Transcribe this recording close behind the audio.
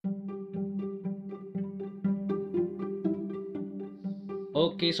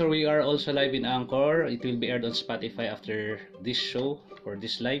Okay, so we are also live in Anchor. It will be aired on Spotify after this show or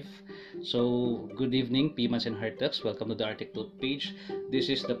this live. So, good evening, Pimans and Hearttucks. Welcome to the Arctic Tooth page. This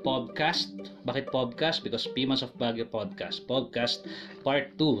is the podcast. Bakit podcast? Because Pimans of Baguio podcast. Podcast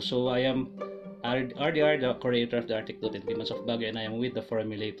part 2. So, I am RDR, the curator of the Arctic Tooth and Pimans of Baguio, and I am with the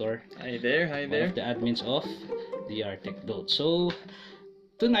formulator. Hi there. One of the admins of the Arctic Tooth. So,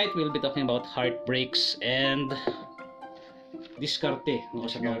 tonight we'll be talking about heartbreaks and diskarte no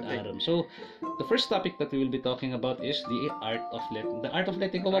sa Mount Aram. So, the first topic that we will be talking about is the art of letting go. Art of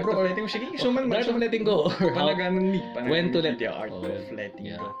letting go. Sige, suman mo. The art of letting go. Panaganon ni. When to let the art of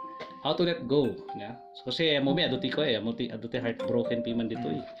letting go. How to let go. Yeah. So, kasi mo may aduti ko aduti heartbroken piman dito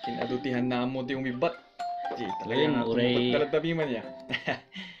eh. Kinadutihan na mo ti umibat. Di Ayun, talaga uray. Talatabi man niya.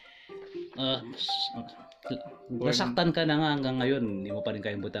 Nasaktan ka na nga hanggang ngayon, hindi mo pa rin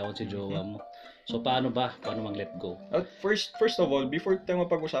kayang butawan si jowa mo. So, paano mag-let go? First of all, before tayo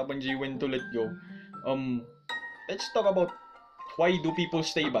mapag-usapan when to let go, let's talk about why do people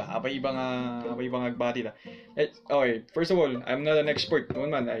stay ba? Apay ibang agbati na. Okay, first of all, I'm not an expert.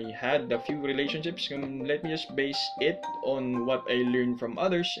 Noon man, I had a few relationships. Let me just base it on what I learned from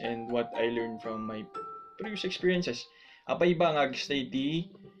others and what I learned from my previous experiences. Apay ibang agstay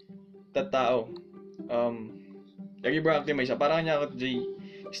ti tatao. Lagi ba may isa parang niya kat jay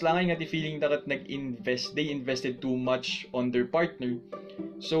islangay nga ti feeling na they invested too much on their partner.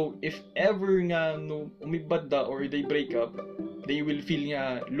 So if ever nga no umibad da or they break up, they will feel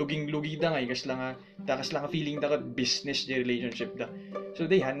nga luging-lugi da ngay kas lang feeling da kat business the relationship da. So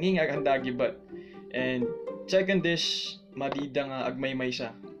they hanging handa gibat. And second is madida nga agmay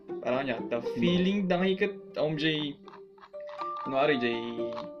sa parang niya the feeling da ngay kat jay kunwari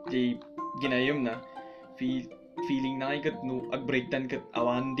jay ginayom na feeling na ikat no agbreaktan kat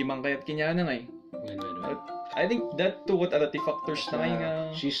awan di man kayat kinya na ngay. I think that too what are the factors na ngay nga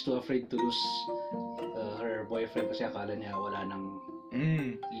she's too afraid to lose her boyfriend kasi akala niya wala nang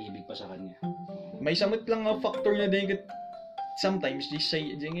iibig pa sa kanya. May samot lang nga factor na din kat sometimes di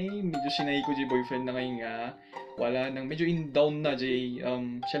ngay medyo sinay ko di boyfriend na ngay nga wala nang medyo in down na di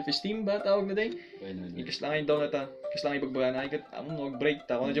self-esteem ba tawag na din. Ikas lang ngay down na ta. Kasi lang ipagbaga na ikat amon mag-break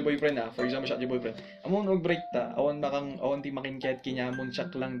ta kung na boyfriend na for example siya di boyfriend amon mag-break ta awan ti makinkayat kinyamon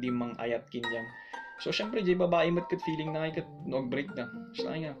siyak lang di mang ayat kinyam so syempre di babae mat kat feeling na ikat mag-break na kasi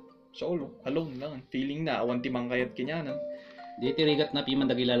lang nga solo alone lang feeling na awan ti mang kayat kinyanan di tirigat na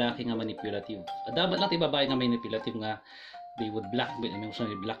piman dagi lalaki nga manipulative dapat lang ti babae nga manipulative nga they would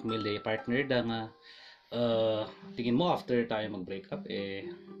blackmail their partner da nga tingin mo after tayo mag-break up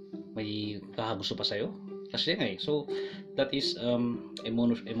may kahagusto pa sa'yo kasi nga so that is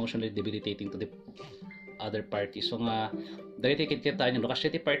emotionally debilitating to the other party so nga dahil tikit tayo nyo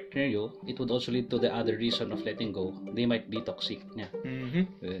kasi the partner yo it would also lead to the other reason of letting go they might be toxic yeah.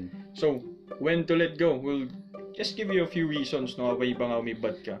 So when to let go we'll just give you a few reasons no abay ba nga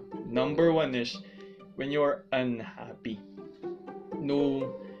umibad ka. Number 1 is when you are unhappy no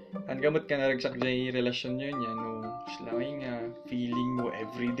ang gamot ka naragsak dyan yung relasyon nyo niya no slangay nga feeling mo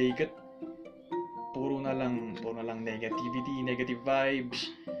everyday kat puro na lang negativity, negative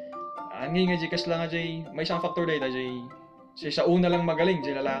vibes. Angay nga jikas lang jay may isang factor dahil jay sa una lang magaling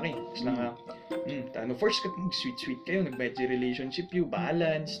jay lalaki. Kasi lang first kat sweet kayo, nag-bet relationship you,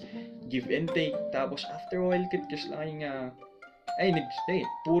 balance, give and take. Tapos after a while kat kasi lang nga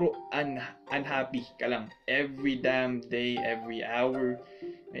puro unhappy ka lang. Every damn day, every hour,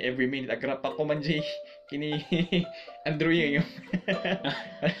 every minute. Agrap ako man jay kini Andrew yung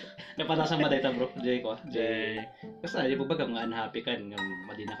napatasan ba dito bro? Jay. Kasi di ba nga unhappy ka nga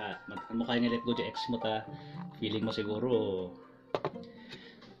madina ka mukha niya let go jay ex mo ta feeling mo siguro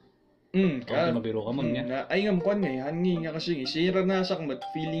kaya mabiro ka mo niya ay nga mukha nga hangi nga kasi sira na sa mat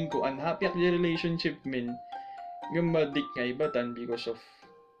feeling ko unhappy ak relationship men nga madik nga ibatan because of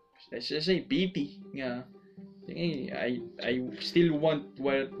let's say pity nga I still want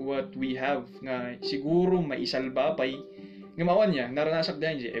what we have nga siguro maisalba pay nga mawan niya naranasak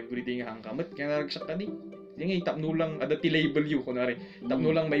dahil siya everything hangkamot nga naragsak ka di nga tapno lang adati label you kunwari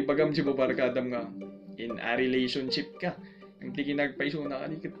tapno lang may bagam si babarkadam nga in a relationship ka ang tiki nagpaiso na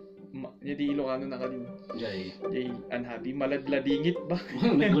ka di di Ilocano na ka din jay unhappy maladladingit ba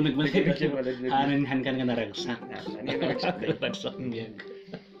nagmaladladingit hanan kan nga naragsak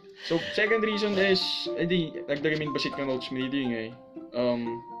so second reason is nagdagaming basit ka notes meeting it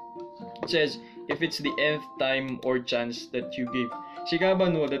says if it's the nth time or chance that you give siya ba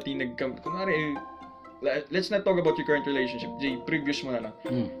no dati kunwari let's not talk about your current relationship previous mo na lang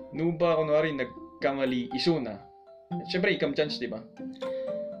no ba kunwari nagkamali iso na syempre ikam chance di ba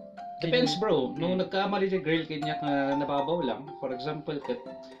Depends bro. No nagkamali yung girl kanya nga nababaw lang. For example, kat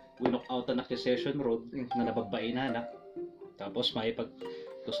winok out na session road na nababain na anak. Tapos may pag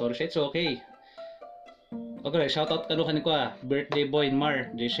to sorry siya, it's okay. Okay, shout out kanu kanin ko birthday boy Mar,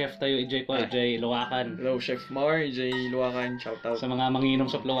 J Chef tayo, J ko, J Luwakan. Hello, Chef Mar, J Luwakan, shout out. Sa mga manginom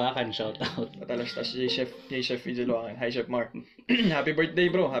sa Luwakan, shout out. Patalas J Chef, J Luwakan. Hi Chef Mar. Happy birthday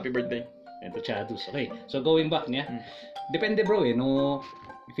bro, happy birthday. Ito Chadus. Okay, so going back niya. Depende bro no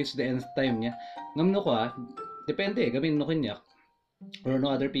if it's the end time niya. Ngamno ko depende gamin no kanya or no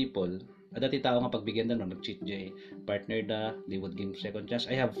other people. Dati tao nga pagbigyan na no nag-cheat jay partner da they would give second chance.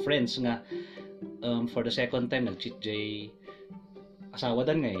 I have friends nga for the second time nag-cheat jay asawa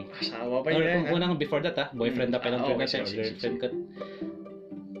dan nga Asawa pa or yun. unang before that boyfriend da pa lang okay, or girlfriend ka.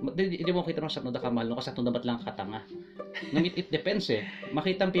 Hindi mo kita no sa no da kamal no kasi no dapat lang katanga. It depends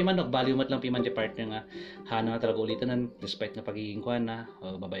Makita piman no value mat lang piman di partner nga hana talaga ulitan despite na pagiging kuan na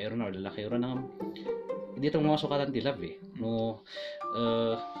babae ron or lalaki ron nga hindi itong mga sukatan di love no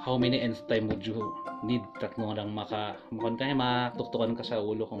how many nth time would you need tatlo lang mukhang kaya matuktukan ka sa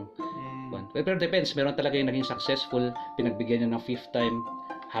ulo kung pero depends meron talaga yung naging successful pinagbigyan niya ng fifth time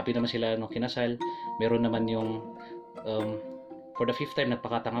happy naman sila nung kinasal meron naman yung for the fifth time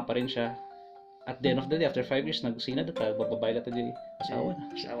nagpakatanga pa rin siya at the end of the day after 5 years nagsina data bababae na tayo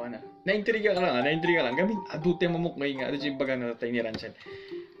asawa na Naintriga ka lang gamin adute mamuk ngay nga adje baga na tayo ni Ransel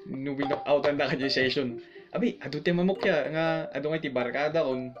no winok out ang ka session abi adute mamuk ya nga ado nga ti barkada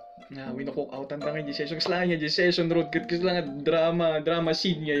kon nga winok out ang ka session kasla nga session road kit kasla nga drama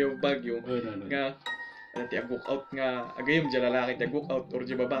scene nga yung bagyo nga ti aguk out nga agayom di lalaki ti aguk out or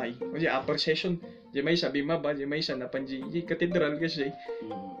di babae o di upper session di may sabi maba di may sana panji katedral kasi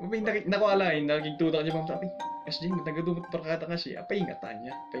may nakualain nagigtuda ka di bang sabi kasi nagadumot barkada kasi paingatan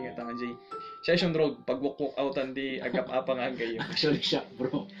niya session road pag walk outan di agap apa nga gayo actually shock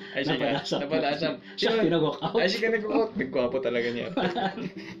bro ay napalasam siya pinag-walk out ay siya nag-walk out nagwapo talaga niya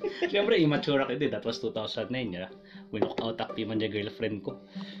siyempre immature ako din that was 2009 niya winok out akti man niya girlfriend ko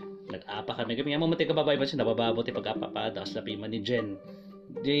nag-apa kami nga mamatay ka babae ba siya nabababot pag-apa tapos napi man ni Jen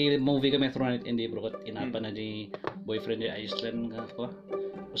di movie kami through it hindi bro inapa na di boyfriend ni Iceland nga ko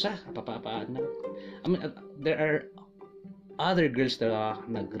usa papapaan na I mean there are other girls na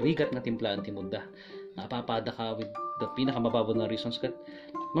nagrigat na timplaan timuda napapada ka with the pinakamababon na reasons kat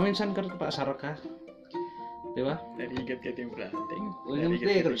maminsan ka pa asar ka di ba narigat ka timplaan wala hindi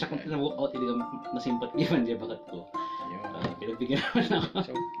pero siya kung tinawalk out hindi ka nasimpat giman diya bakat ko pinagbigyan naman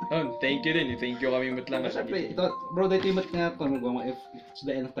ako thank you kami matlang siyempre ito bro dahil timat nga kung if it's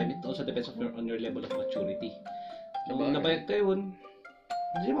the end of time it also depends on your level of maturity so nabayag kayo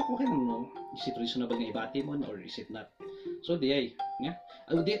hindi mo okay naman is it reasonable nga ibati mo or is it not so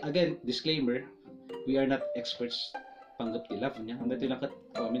again disclaimer we are not experts panggap ti love niya ang dito lang kat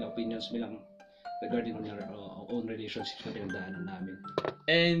opinions mi lang regarding on your own relationships na pinagdaanan namin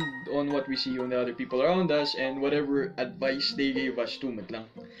and on what we see on the other people around us and whatever advice they gave us to matlang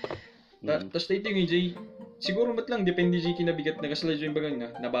tapos tayo yung Jay siguro matlang depende Jay kinabigat na kasala Jay bagang na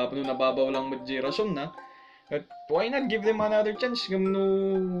nababaw lang mat Jay rason na at why not give them another chance gamno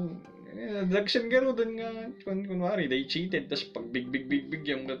lagsan garo dun nga kunwari they cheated tas pag big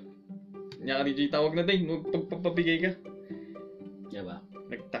yung nyari Jay tawag na din pagpapabigay ka diba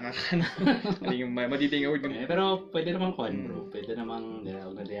nagtanga ka na yung maditing award pero pwede naman bro pwede namang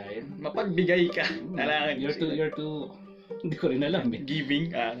nalayain mapagbigay ka you're too hindi ko rin alam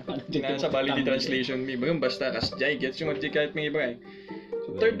giving sa validity translation mi bagang basta kas Jay gets yung kahit may iba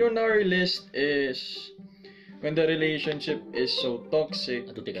so third on our list is when the relationship is so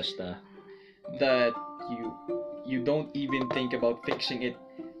toxic that you don't even think about fixing it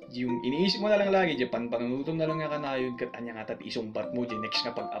yung iniisip mo na lang lagi panunutom na lang nga kanayon kat anya nga tati isumbat mo next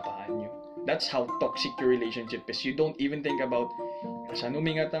nga pag-apahan nyo that's how toxic your relationship is you don't even think about kasano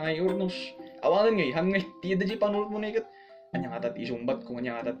may nga tangay urnos awalan ngay ham ngay tiyada di panunut mo na ikat anya nga tati isumbat ko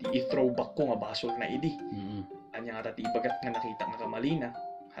anya nga tati i-throwback ko nga basol na idi anya nga tati ibagat nga nakita nga kamalina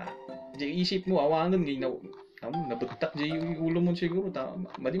di isip mo awalan ngay nabutak di yung ulo mo siguro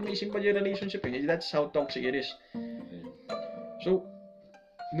madi mo isip pa di relationship that's how toxic it is so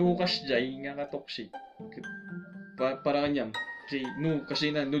nukas jay nga ka toxic para kanyang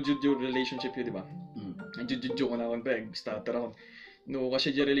kasi na no jud your relationship yun diba jud ko na akong bag starter akong no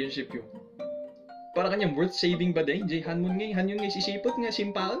kasi jay relationship yun para kanyang worth saving ba day jay hanyon ngay isipot nga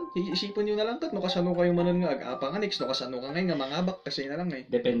simpaan isipon nyo na lang kat no kasano kayo manan nga ag-apa nga next no kasano ka ngay nga mangabak kasi na lang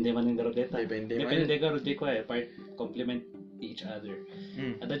depende man ng garudeta depende garudeta ko part complement each other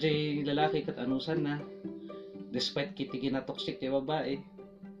at jay lalaki kat anusan na despite kitiki na toxic kay babae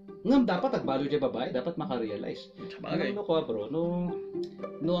Ngam dapat agbalo di babae, dapat makarealize. Sabagay. Ano ko bro, no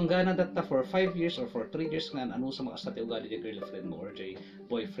ang gana data for 5 years or for 3 years nga ano sa mga stati ugali di girlfriend mo or di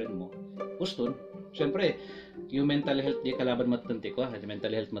boyfriend mo. Guston, syempre, yung mental health di kalaban matan ti ko, yung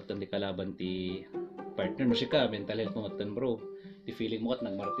mental health matan di kalaban ti partner mo ka, mental health mo matan bro. Di feeling mo kat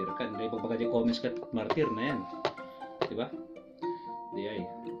nagmartir ka, hindi pagbaga di comments kat martir na yan. Di ba? Di ay.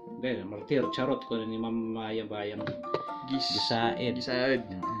 Dahil martir, charot ko ni mamayang-bayang gisaed. Gisaed.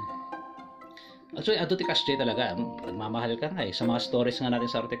 Actually, ato ti Cash talaga, nagmamahal ka nga eh. Sa mga stories nga natin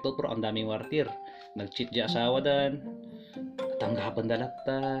sa Artecto Pro, ang daming martir. Nag-cheat di asawa dan, tanggapan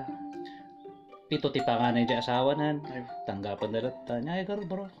dalatta, pito ti panganay di asawa nan, Ay, tanggapan dalatta. Nya, garo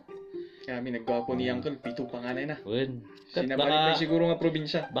bro. kami nagwapo ni Uncle, pito panganay na. Wen. Kat Sinabalik baka, siguro nga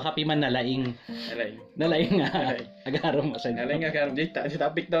probinsya. baka piman nalaing. Alay. Nalaing nga. Alay. Agarom masan. Alay nga karon di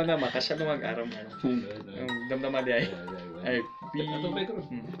topic daw na makasya lumag-aram. Damdama di ay. Ay, Ato pa ito.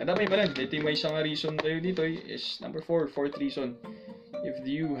 Adamay ba lang, dito may isang reason tayo dito is number 4, fourth reason. If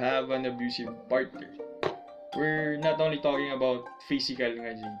you have an abusive partner, we're not only talking about physical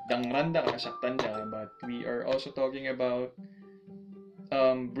nga di, dangranda ka, nasaktan ka, but we are also talking about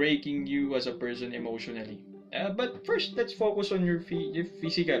breaking you as a person emotionally. But first, let's focus on your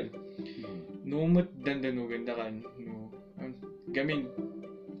physical. No mat dandanugan da kan. No. Gamin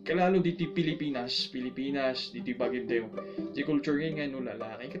kalalo dito Pilipinas, dito bagay tayo. Di culture nga no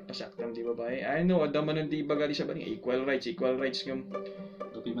lalaki kat pasaktam di babae. I know adaman di bagali sa bani equal rights ngam.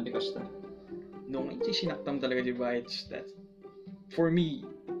 Dupi man ti kasta. No hindi sinaktam talaga di babae. That for me,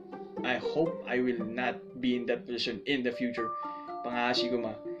 I hope I will not be in that position in the future. Pangasi ko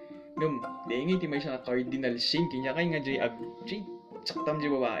ma. Ngam, di may sa cardinal sin kinya kay nga jay saktam di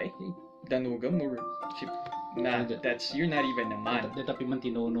babae. Danugam or na that's you're not even a man. Dito piman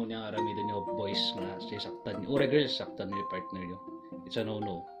tinuno niya aramidan niyo boys nga siya saktan niyo. Or girls saktan niyo yung partner niyo. It's a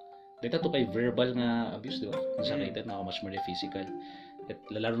no-no. Dito to kay verbal nga abuse, di ba? Nasakitan na much more physical. At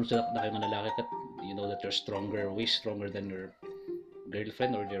lalaro sa na kayo nga lalaki kat you know that you're stronger, way stronger than your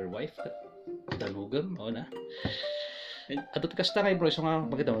girlfriend or your wife. Danugam, o na. At kasta kay bro, so nga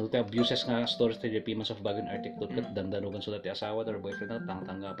bakit mo abuses nga stories tayo pimans of bagon article kat dandanugan so dati asawa or boyfriend na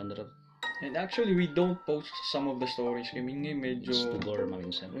tangtanggapan na. And actually, we don't post some of the stories. Kami nga medyo It's to gore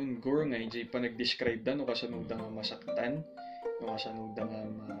maminsan. Yung gore nga, hindi pa nag-describe da, no kasunod nga masaktan, no kasunod nga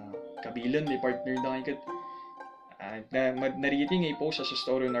kabilan, ni partner da nga nariti nga i-post sa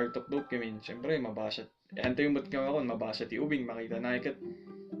story on Art of Dope kami. Siyempre, mabasa. Antay yung ba't ka ako, mabasa ti ubing, makita na ikat.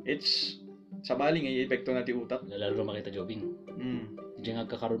 It's, sa bali nga, i-epekto na ti utak. Lalo makita jobing. Diyan nga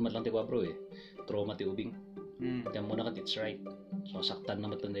kakaroon man lang ti kwa bro eh. Trauma ti ubing. Diyan muna kat it's right. So, saktan na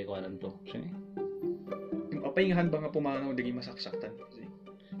matanday ko alam to. Sige. Yung apayngahan ba nga pumanaw, di masaksaktan?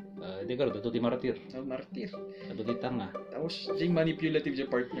 Di ka rin, ito di martir. Martir. Ito di tanga. Tapos, di manipulative sa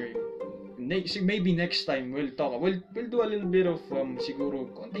partner. Maybe next time, we'll talk. We'll do a little bit of, siguro,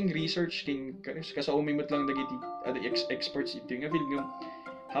 konting research. Kasi umimot lang dagiti, experts ito. Nga feel nga,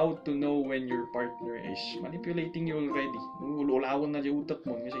 how to know when your partner is manipulating you already. Ululawan na yung utak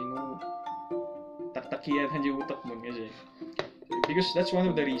mo. Kasi, taktakiyan na yung utak mo. Kasi, because that's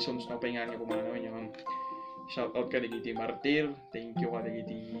one of the reasons na pahingan niya pumanaw niya. Shout out ka dagiti Martir. Thank you ka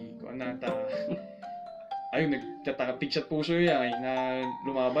dagiti ayun nagtatapik sa puso yan na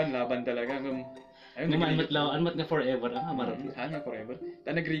laban talaga. Ayun anmat nga forever ang Martir. Nga forever.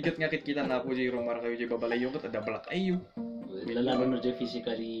 Ta nagrigat nga kit kita na po jay rumar kayo jay babalayo kat ada black ayo. Lalaban mo jay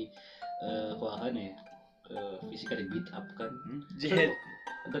physically kuhaan eh. Physically beat up kan. Jihad.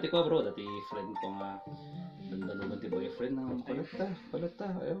 Dati ko bro, dati friend ko nga dandalugan ti boyfriend na palata,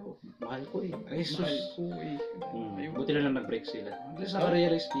 ayo, mahal ko eh. Ay, sus. Mahal ko eh. Buti na lang nag-break sila. Hindi sa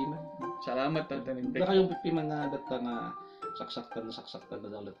realize piman. Salamat ta nag-break. Baka yung piman nga data nga saksaktan na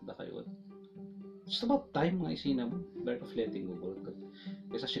dalat na kayo. It's about time nga isina mo. Better of letting go.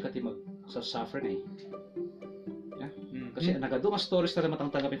 Kaysa siya kati mag-suffer na eh. Kasi nagado nga stories na matang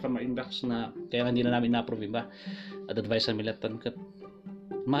tanggapin from our inbox na kaya hindi na namin na-approve ba. At advice sa milatan kat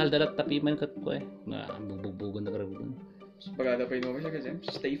mahal dalat tapiman kat ko eh na bubugbugan na karabugan. Pagkada pa inuman siya kasi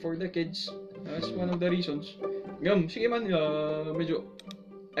stay for the kids. That's one of the reasons. Ngam, sige man, medyo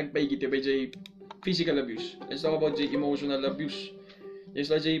agpaigit ba jay physical abuse. Let's talk about jay emotional abuse. Yes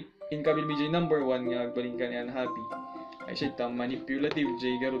la jay inkabil mi jay number 1 nga agbaling ka niyan happy. I said tam manipulative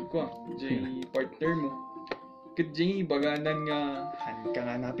jay garod ko. Jay partner mo. Kajing baganan nga ka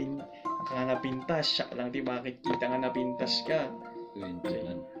nga napintas siya lang di bakit kita nga napintas ka. Ayan.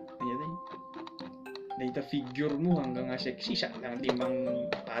 Data figure mo hanggang nga sexy siya lang di mang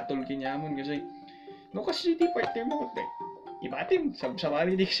patol kinyamon kasi no kasi di partner mo kote. ibatim, sa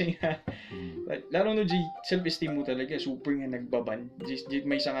mali di kasi nga. Lalo no, G, self-esteem mo talaga, super nga nagbaban. G,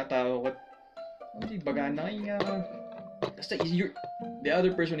 may isa nga tao, di baga na nga, basta the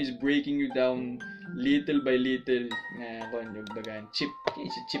other person is breaking you down little by little nga kon yung baga chip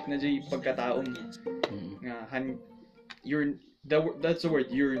na G pagkataon nga that's the word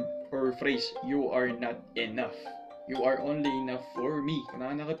or phrase, you are not enough, you are only enough for me.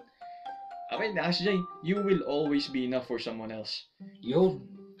 Kunana okay, Jay, you will always be enough for someone else.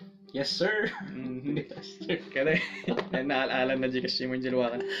 Yes, sir. Yes, sir. Kaya naaalala na dyan kasi mo yung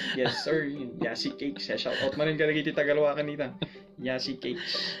Jalwakan. Yes, sir. Yasi Cakes. Shout out man rin ka nagiti Tagalwakan nito. Yasi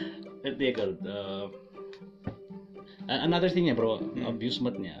Cakes. Another thing niya, bro,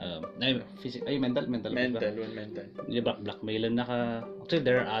 abusement niya. Mental. Mental. Yung blackmailan na ka. Actually,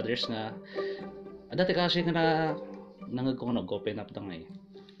 there are others na. Dati kasi nga nag-open up na nga eh.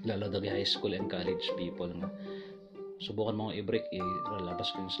 Lalo daw high school and college people nga. Subukan mo i-break, ilalabas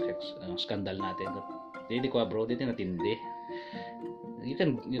ko yung scandal natin. Hindi ko bro, hindi natindi.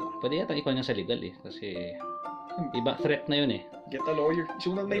 Pwede yata ikaw niya sa legal eh. Kasi, iba, threat na yun eh. Get a lawyer.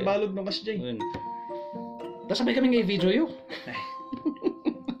 Sunang na ibalod ng kasi Jay. Tapos sabay kami i-video yun.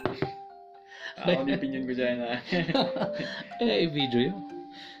 Ako ang opinion ko dyan ha. I-video yun.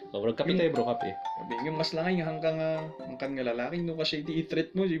 Sobrang kape tayo bro, kape. Sabi nga mas langay nga hanggang nga lalaki no kasi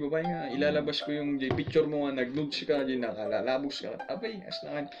i-threat mo, di babae nga ilalabas ko yung picture mo nga nag-nudes ka, di nakalalabos ka. Abay, as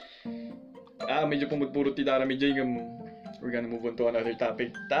langan. Medyo pumutpurot ti dara medyo yung we're gonna move on to another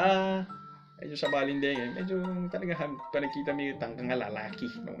topic. Medyo sa balindeng, medyo talaga panagkita mo yung tangkang nga lalaki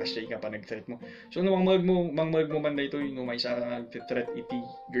nung kasi ka pa nag-threat mo. So nung mangmag mo man na ito, yung may isa ka nag-threat iti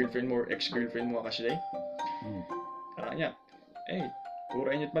girlfriend mo or ex-girlfriend mo kasi niya,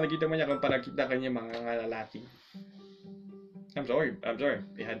 pura inyo nakita mo niya kung panakita kanya mga lalaki. I'm sorry. I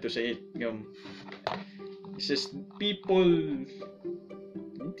had to say it. It's just people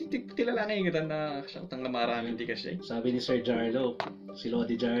tilala ngayon kita na siyang tanga maraming di kasi. Sabi ni Sir Jarlo, si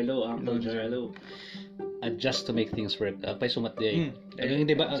Lodi Jarlo, Uncle Jarlo, adjust to make things work. Pay sumat di.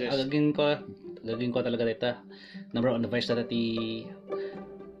 Hindi ba agagin ko talaga dito. Number one advice na ti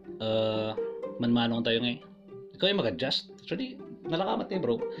manmanong tayo ngayon. Ikaw ay mag-adjust. Actually, nalakamat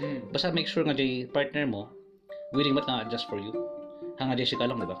bro. Basta make sure nga jay partner mo willing mat nga adjust for you. Hanga jay ka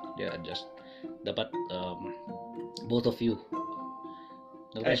lang, di ba? Jay adjust. Dapat both of you.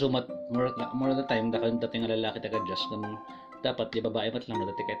 Sumat more of the time dating nga lalaki tag-adjust kung dapat di babae mat lang na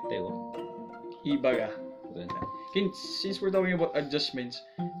dati kahit tayo. Ibaga. Since we're talking about adjustments,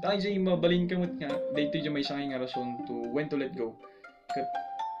 tayo jay mabalin ka mat nga dito jay may sangay nga rason to when to let go.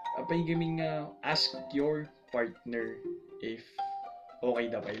 Apay gaming ask your partner if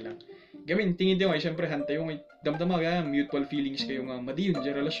okay dapat lang. Gamin, tingin din kayo, syempre, hantay yung damdama ka, mutual feelings kayo nga, madiyon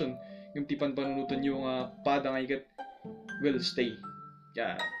dyan relasyon. Yung tipan panunutan yung pada nga ikat, will stay.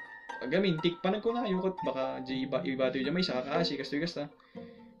 Kaya, gamin, tikpanan ko na kayo, baka iba tayo dyan, may isa kakaasi, kasta.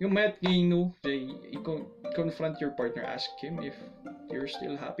 Yung mayat ngayon, no, confront your partner, ask him if you're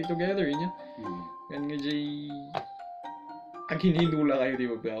still happy together, yun yan. Yan nga, Jay, ang hinihindula kayo, di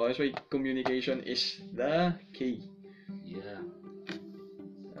ba? That's why communication is the key. Yeah.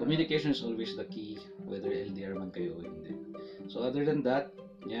 Communication is always the key, whether LDR man kayo o hindi. So other than that,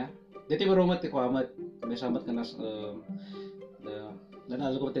 yeah. Dito mo rumat ikamat, may samat ka na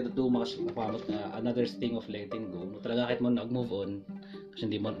nanalo ko tayo dumas napamat na another thing of letting go. Talaga kahit mo nag-move on kasi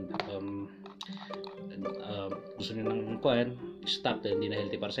hindi mo gusto niyo nang kuan, stop na hindi na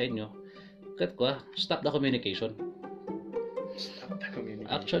healthy para sa inyo. Kat ko, stop the communication.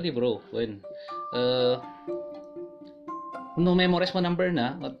 Actually bro, when no memorize mo number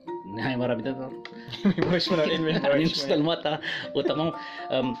na, marami dito. Memorize mo na rin, Install mo ta. Utak mo,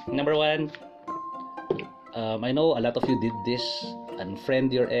 number one, I know a lot of you did this.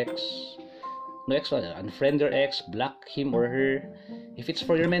 Unfriend your ex. No ex, unfriend your ex, block him or her. If it's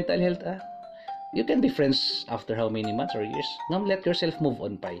for your mental health, you can be friends after how many months or years. Now let yourself move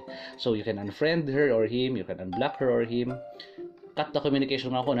on pa. So you can unfriend her or him, you can unblock her or him. Cut the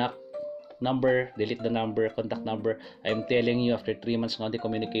communication mga kunak. Number, delete the number, contact number. I'm telling you, after 3 months nga di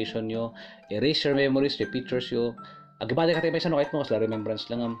communication nyo, erase your memories, your pictures yo. Agibali ka tayo may sanokit mo, kasi remembrance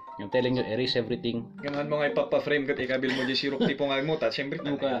lang. I'm telling you, erase everything. Ganahan mo nga ipapa-frame ka, ikabil mo di sirok tipo nga mo, ta siyempre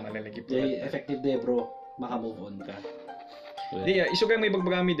talaga malalagip po. Effective day bro, maka-move on ka. Di, iso kayo may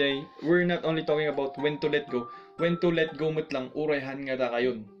bagbagami day, we're not only talking about when to let go. When to let go mo't lang, urayhan nga da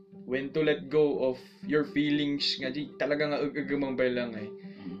kayon. When to let go of your feelings nga di, talaga nga agamang bay lang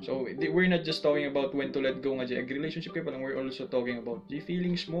So, we're not just talking about when to let go nga di, relationship kayo palang, we're also talking about the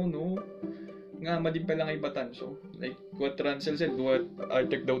feelings mo, no? Nga, madin pa lang ibatan. So, like what Ransel said, what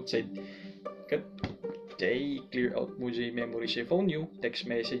Arctic Doubt said, Jay, clear out mo Jay memories sa phone nyo, text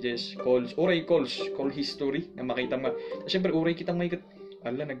messages, calls, call history na makita mo. Siyempre, kitang may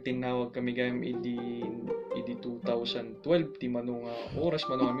nagtinawag kami gayam idi 2012, di manong oras,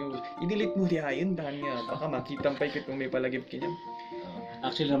 manong kami oras. I-delete mo di ayon, dahil nga, baka makita pa ikit kung may palagip kanya.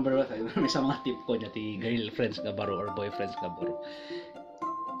 Actually, number 1, may sa mga tip ko niya, ti girlfriends ka baro or boyfriends ka baro.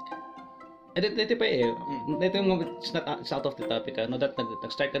 Dito pa dito yung, it's out of the topic, that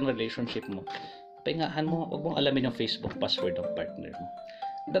nag-start ka ng relationship mo, paingahan mo, huwag mong alamin yung Facebook password ng partner mo.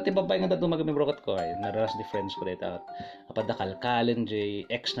 Dati babae nga dito mag-brokat ko nararas di friends ko dito kapag nakalkalin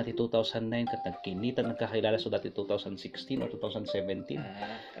ex na ti 2009 kat nagkinitan nagkakilala so dati 2016 or 2017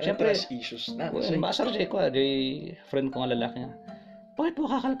 syempre issues na masar ko friend ko nga lalaki nga bakit mo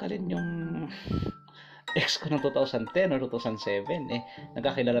kakalkalin yung ex ko ng 2010 or 2007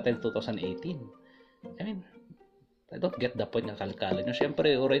 nagkakilala tayo 2018. I mean, I don't get the point ng kalkalan nyo.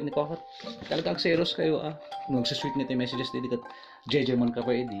 Siyempre, alright ni ko, talagang serious kayo Nagsisweet nito yung messages dito kat JJ mon ka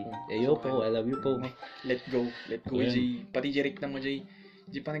pa Ayo po, I love you po. Let go, Jay. Pati Jerick na mo, Jay.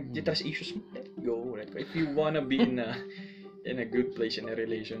 Di pa nag-trust issues mo. Let go. If you wanna be in a good place in a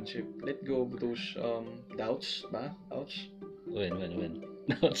relationship, let go of those doubts ba? Doubts? When?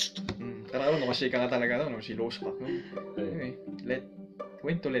 Doubts? Tara, kasi ka nga talaga si Lowe's Pack. Anyway,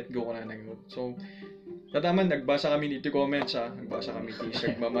 when to let go ka na So, tataman, nagbasa kami dito comments nagbasa kami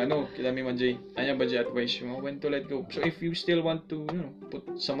t-shirt mamano kita mi man Jay anya ba Jay advice mo when to let go. So if you still want to put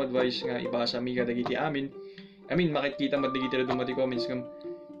some advice nga ibasa mi dagiti amin, makikita madagiti na dumati comments ngam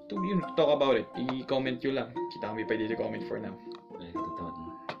to talk about it, i-comment nyo lang, kita kami pwede comment for now.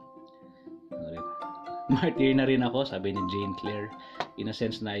 Martyr na rin ako, sabi ni Jane Claire. In a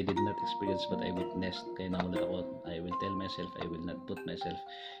sense na I did not experience but I witnessed. Kaya naunat ako, I will tell myself, I will not put myself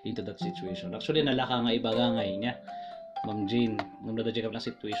into that situation. Actually, nalaka nga ibagangay niya. Ma'am Jane, nung nadadya ka ng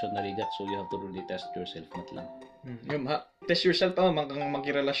situation na rigat, so you have to really test yourself, mat lang. Test yourself kang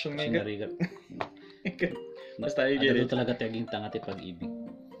magkirelasyon ngayon. Sinarigat. Basta you get it. Talaga taging tanga ti pag-ibig.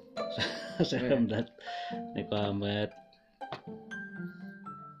 Sa ramdat. Nagpamat.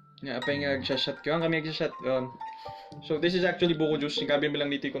 Apay nga nagsashot ko. Kami nagsashot. So this is actually buko juice. Singkabi mo lang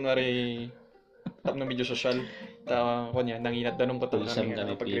dito kunwari tap na medyo social. Kunya nanginat danong patol kami nga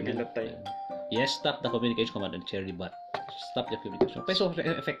pag-reveal that time. Yes, stop the communication command and cherry bot. Stop the communication. So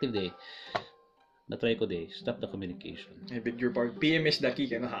effective na-try ko stop the communication. I beg your pardon. PMS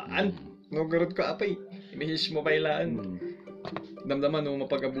daki ka nahaan. Garod ko apay. I-message mo bailaan. Damdaman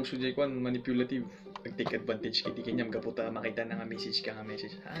mapag-abuso jay kwan manipulative. Pag-take advantage kiti kanyam kaputa makita na nga message.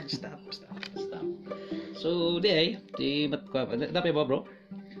 Stop. So dapat ba bro?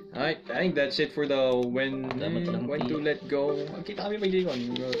 Alright, I think that's it for the when to let go. Kita kami pag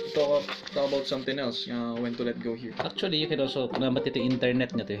talk about something else. When to let go here. Actually, you can also kung matiti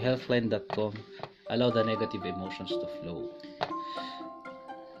internet nyo healthline.com, allow the negative emotions to flow.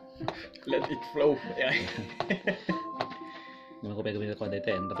 Let it flow. Yeah. Naman ko pwede ko dito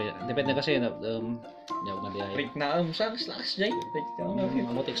depende kasi Rick na slash jay.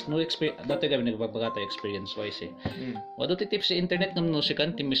 No experience dati kami nagbabagata experience wise Wado ti tips sa internet ng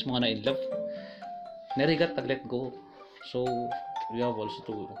musikan ti mismo nga na in love. Narigat tag let go. So you have also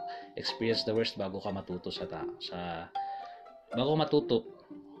to experience the worst bago ka matuto bago matuto.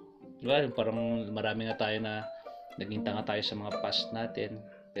 Diba? Parang marami nga tayo na naging tanga tayo sa mga past natin.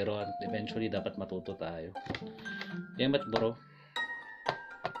 Pero eventually dapat matuto tayo. Yan ba't bro?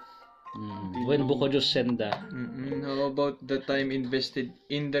 When buko just senda. How about the time invested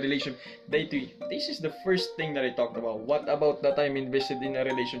in the relationship? This is the first thing that I talked about. What about the time invested in a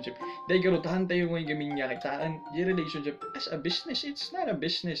relationship? Dahil garutahan tayo ngayon gamin niya kitaan the relationship as a business. It's not a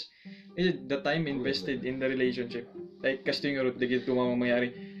business. Is it the time invested in the relationship? Like kasi yung garut dagit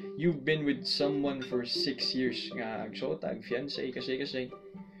tumamang you've been with someone for 6 years nga agsotag, fiancé, kasi.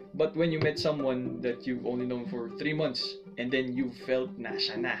 But when you met someone that you've only known for 3 months and then you felt na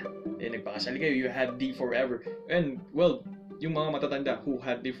siya na, nagpakasal kayo, you had D forever. And well, yung mga matatanda who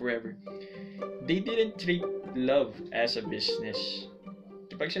had D forever, they didn't treat love as a business.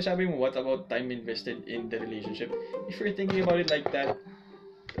 Pag sasabi mo, what about time invested in the relationship? If you're thinking about it like that,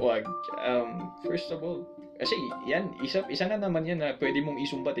 wag. First of all, kasi yan, isa na naman yan na pwede mong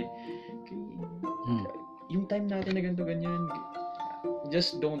isumbat Yung time natin na ganito ganyan,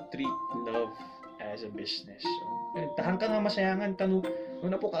 just don't treat love as a business. So, tahan ka nga masayangan, nung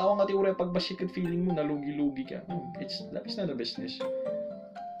napukawang ka tiwara pagbasik at feeling mo, nalugi-lugi ka. Love is not a business.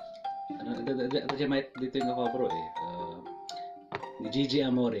 Dito yung ako bro ni Gigi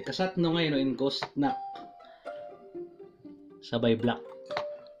Amore. Kasat no ngayon in Ghost Knock. Sabay Black.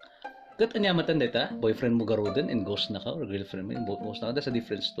 Kat anyamatan dita, boyfriend mo garoden and ghost na ka or girlfriend mo, both ghost na ka, that's a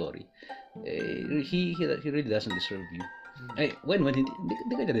different story. He really doesn't deserve you. When hindi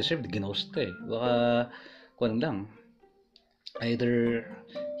ka deserve, ginost ka eh. Baka, kuwan lang. Either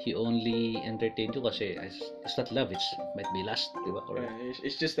he only entertained you kasi it's not love, might be lust, di ba? Or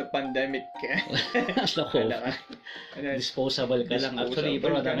It's just a pandemic. as the whole, disposable ka lang. Actually,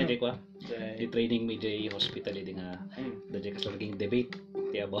 bro, Disposable ka, dami no? di ko. Di training me di hospitality nga. Dadi kasi naging debate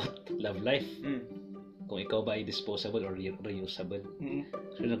about love life. Kung ikaw ba ay disposable or reusable.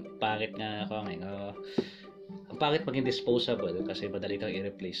 So, nagpangit nga ako ngayon. Ang pangit maging disposable kasi madali kang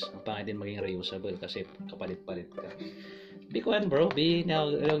i-replace. Ang pangit din maging reusable kasi kapalit-palit ka. Be kuan bro, be now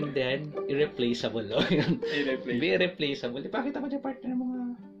along then irreplaceable. Be irreplaceable. Ipakita mo yung partner mo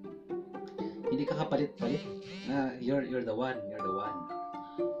nga. Hindi ka kapalit-palit. You're the one.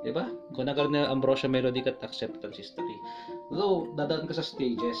 Di ba? Kung nagkaroon na Ambrosia Melody kat acceptance is the key. Though, dadaan ka sa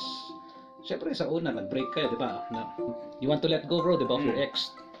stages. Siyempre, sa una, nag-break kayo, di ba? You want to let go, bro, di ba, of your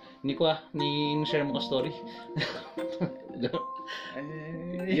ex. Share mo ka story.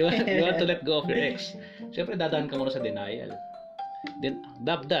 you want to let go of your ex. Siyempre, dadaan ka muna sa denial. Then,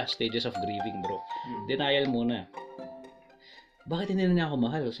 stages of grieving, bro. Denial muna. Bakit hindi na niya ako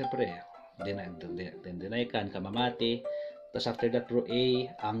mahal? Siyempre, deny ka mamati. Tapos after that, bro,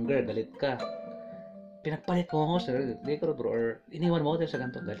 anger, galit ka. Pinagpalit mo ako, hindi ko, bro, or iniwan mo ako sa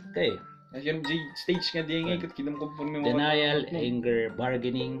ganito, galit ka eh. Stage nga di nga ikot kinamkonforme mo. Denial, anger,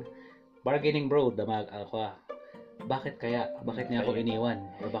 bargaining. Bargaining, bro, damag ako. Bakit niya ako iniwan?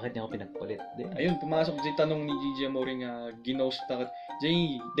 Or bakit niya ako pinagpalit? Ayun, pumasok si tanong ni Gigi Amoring ginost na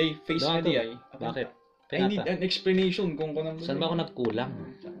Jay, they face nga di ay. Bakit? I need an explanation kung saan ba ako nagkulang?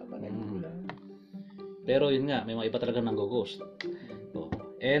 Pero yun nga, may mga iba talaga nang-ghost.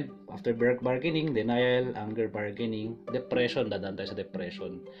 And after bargaining, denial, anger, bargaining, depression, dadaan tayo sa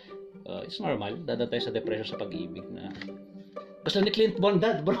depression. It's normal, dadaan tayo sa depression sa pag-ibig na gusto ni Clint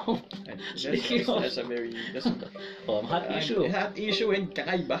Bondad, bro. That's a very hot issue. Hot issue and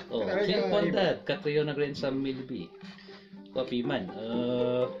kakaiba. Clint Bondad, Catriona Green sa Milby. Piman.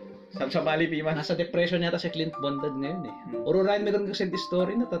 Sa Mali, Piman. Nasa depression yata si Clint Bondad ngayon eh. Oro Ryan meron kasi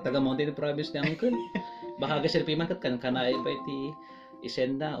story na taga Mountain Province ni Uncle. Baka kasi Piman kat kanay pa iti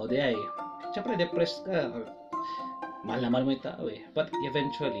isenda o di ay. Siyempre depressed ka. Mahal naman mo yung tao eh. But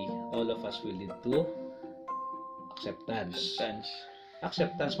eventually, all of us will lead to acceptance.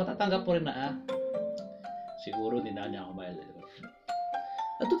 Matatanggap po rin na siguro hindi na niya ako mahal.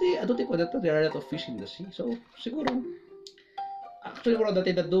 Aduti ko dito, there are a lot of fish in the sea. So, siguro, actually, bro,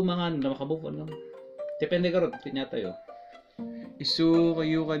 dati mga na makamove on lang. Depende ka ron, pinya tayo. Isu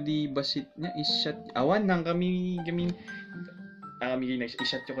kayo ka di basit na isyat. Awan nang kami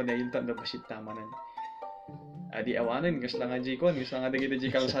isyat ko dahil tanda basit tama nan. Adi awanan, gusto lang nga Jikon, gusto lang nga dagita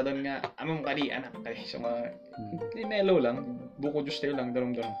Jikal sa doon nga, amam kali, anak kali. So nga, mellow lang, buko just tayo lang,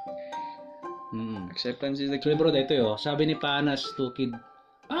 darong-darong. Acceptance is the key. So bro, dito yo, sabi ni Panas, Tukid,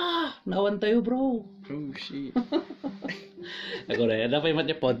 nawan tayo bro. Oh shit. Ako rin, dapat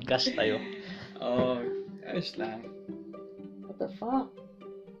yung podcast tayo. Ayos lang. What the fuck?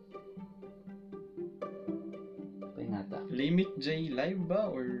 Pahingata. Limit J live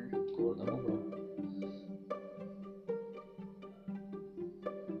ba or? Cool naman bro.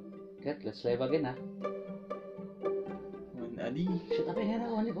 Let's live again ha. Adi. Shit, apa nga na,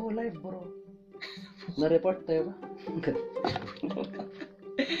 wala ko live bro. Na-report tayo ba?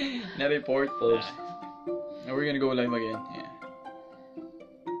 Na-report. Now we're gonna go live again. Yeah.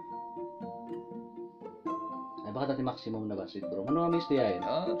 Ay, baka dati maximum na ba sweet bro? Ano nga miss niya yun?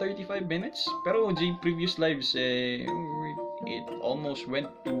 35 minutes. Pero J previous lives it almost went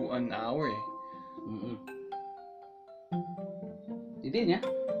to an hour eh. Hindi niya?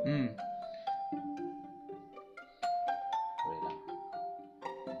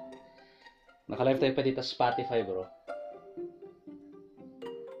 Naka-live tayo pa dito sa Spotify, bro.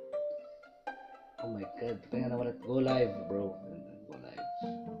 Oh my God. Kaya na wala. Go live, bro. Go live.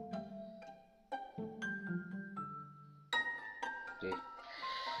 Okay.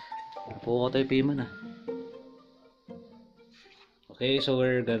 Napuko tayo Piman, Okay, so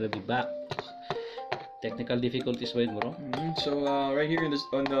we're gonna be back. Technical difficulties ba yun, bro? So, right here on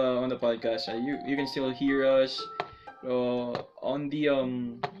the podcast, you can still hear us. On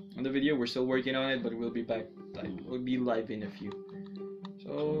the video, we're still working on it, but we'll be back. We'll be live in a few.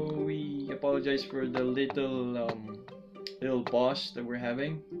 So we apologize for the little pause that we're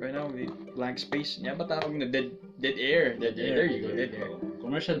having right now. Blank space. Yeah, but na dead air. There you go. Dead air.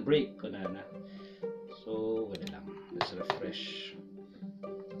 Commercial break ko na. So wala lang. Let's refresh.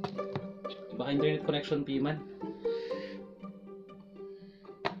 Baka internet connection Piman.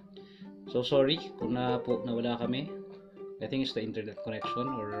 So sorry kung nawala kami. I think it's the internet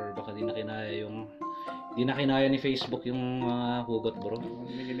connection or baka di na kinaya ni Facebook yung mga hugot, bro.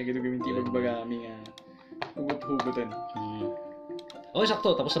 Hindi gamitin bagbaga aming hugot-hugotan. Okay,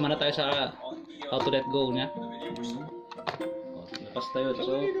 sakto. Tapos naman na tayo sa how to let go niya. Napas tayo.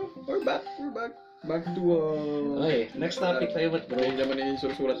 So, We're back. Back to okay, next topic tayo, bro. Hindi naman yung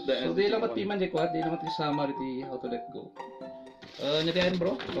susulat na. So, di lang ba't timan di ko, di naman ti summary ti how to let go. Nyatiin,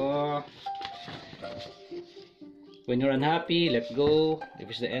 bro. When you're unhappy, let go. If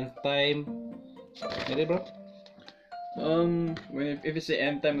it's the end time, nyatiin, bro. If it's the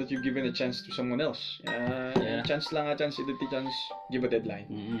end time that you've given a chance to someone else, chance lang, chance, give a deadline.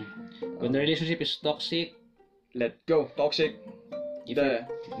 When the relationship is toxic, let go. Toxic.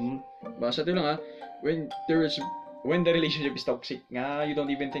 Basta ito lang when the relationship is toxic you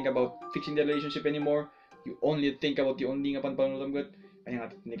don't even think about fixing the relationship anymore. You only think about the only nga panpanulamgat. Kaya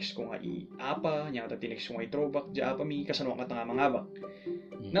nga next ko nga i-apa, kaya nga next ko nga i-throwback, diya apa mi kasano ka nga mga abak.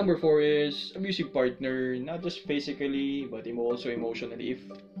 Number 4 is abusive partner, not just physically but also emotionally. If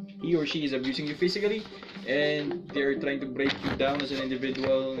he or she is abusing you physically and they're trying to break you down as an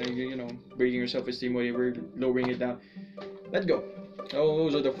individual, breaking your self-esteem, whatever, lowering it down, let go. So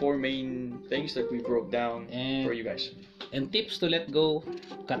those are the 4 main things that we broke down for you guys. And tips to let go,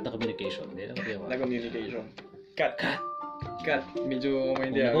 cut the communication. The communication. Cut. Medyo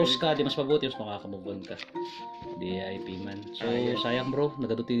kung nag-host ka, di mas mabuti, mas makaka-move on ka. Di IP man. So, sayang bro,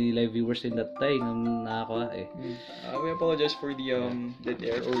 nagaduti live viewers in that time ng nakaka We apologize for the dead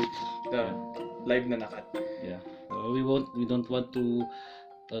air or the live na nakat. Yeah. We don't want to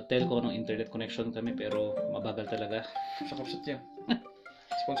tell ko anong internet connection kami pero mabagal talaga. Sa kapsat yan.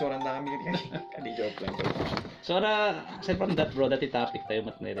 Sponsoran na kami kadi joke lang. So, aside from that bro, dati topic tayo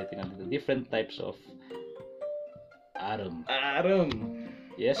matneritin natin. Different types of arum.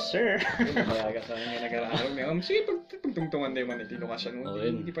 Yes, sir. Malaga sa nga nag-arum. Sige, pagtungtungan din man ito location mo.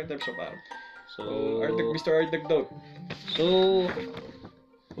 Different types of arum. So, Mr. Ardeg daw. So,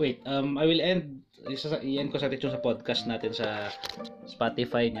 wait, I will end i-end ko sa podcast natin sa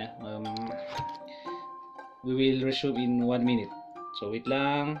Spotify niya. We will resume in 1 minute. So, wait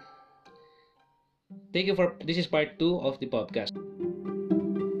lang. Thank you this is part 2 of the podcast.